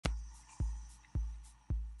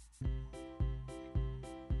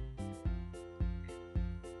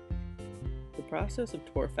process of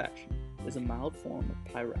torrefaction is a mild form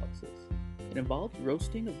of pyrolysis. It involves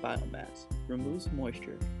roasting of biomass, removes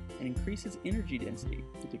moisture, and increases energy density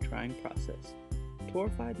through the drying process.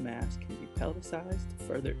 Torrefied mass can be pelletized to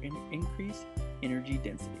further increase energy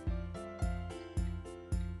density.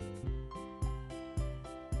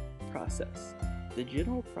 Process. The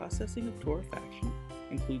general processing of torrefaction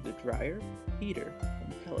includes a dryer, heater,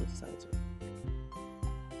 and pelletizer.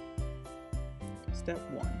 Step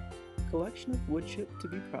 1. Collection of wood chip to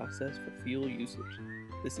be processed for fuel usage.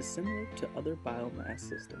 This is similar to other biomass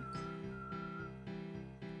systems.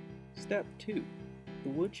 Step 2. The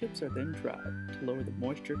wood chips are then dried to lower the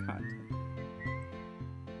moisture content.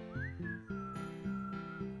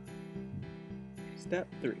 Step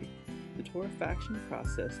 3. The torrefaction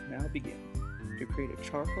process now begins to create a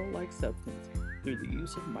charcoal-like substance through the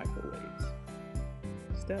use of microwaves.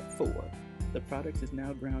 Step 4. The product is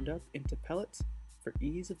now ground up into pellets for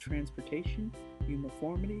ease of transportation,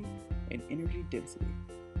 uniformity, and energy density.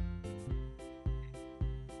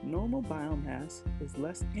 Normal biomass is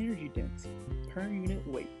less energy dense per unit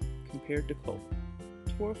weight compared to coal.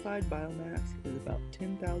 Torrefied biomass is about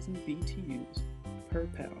 10,000 BTUs per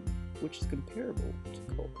pound, which is comparable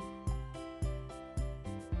to coal.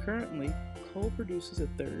 Currently, coal produces a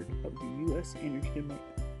third of the U.S. energy demand.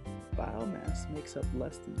 Biomass makes up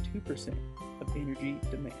less than 2% of energy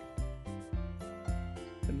demand.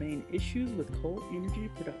 The main issues with coal energy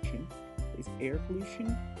production is air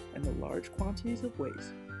pollution and the large quantities of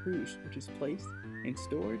waste produced, which is placed in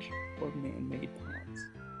storage or man-made ponds.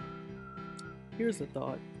 Here's a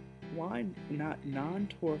thought: why not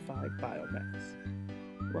non-torrefied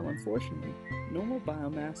biomass? Well, unfortunately, normal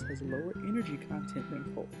biomass has a lower energy content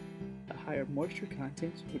than coal, a higher moisture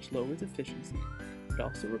content which lowers efficiency. It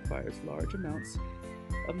also requires large amounts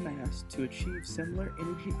of mass to achieve similar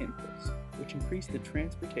energy inputs, which increase the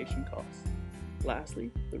transportation costs.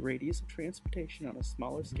 Lastly, the radius of transportation on a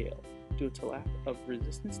smaller scale due to lack of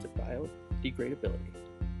resistance to biodegradability.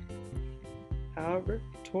 However,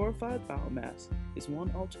 torrefied biomass is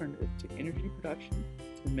one alternative to energy production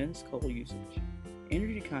to diminish coal usage.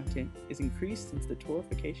 Energy content is increased since the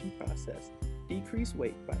torrefaction process decreased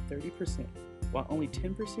weight by 30%, while only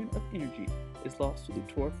 10% of energy is lost through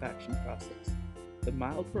the torrefaction process. The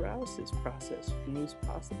mild pyrolysis process removes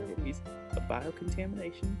possibilities of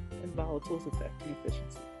biocontamination and volatiles affecting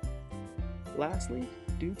efficiency. Lastly,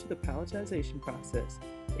 due to the pelletization process,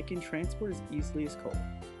 it can transport as easily as coal.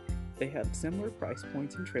 They have similar price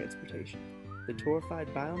points in transportation. The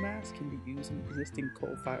torrefied biomass can be used in existing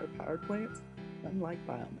coal-fired power plants, unlike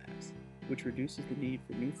biomass, which reduces the need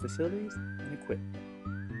for new facilities and equipment.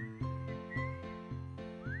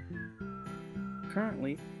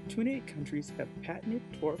 Currently, 28 countries have patented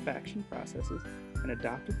torrefaction processes and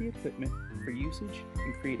adopted the equipment for usage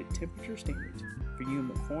and created temperature standards for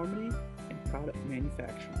uniformity and product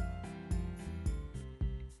manufacturing.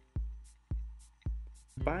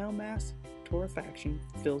 Biomass torrefaction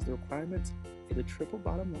fulfills the requirements for the triple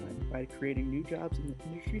bottom line by creating new jobs in the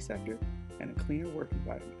industry sector and a cleaner work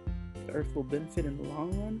environment. The Earth will benefit in the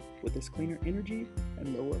long run with this cleaner energy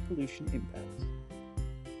and lower pollution impacts.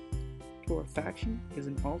 Torrefaction is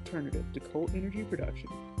an alternative to coal energy production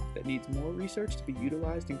that needs more research to be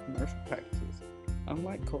utilized in commercial practices.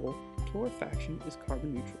 Unlike coal, torrefaction is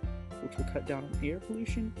carbon neutral, which will cut down on air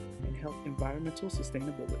pollution and help environmental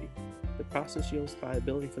sustainability. The process shows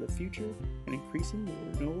viability for the future and increasing the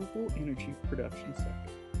renewable energy production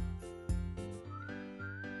sector.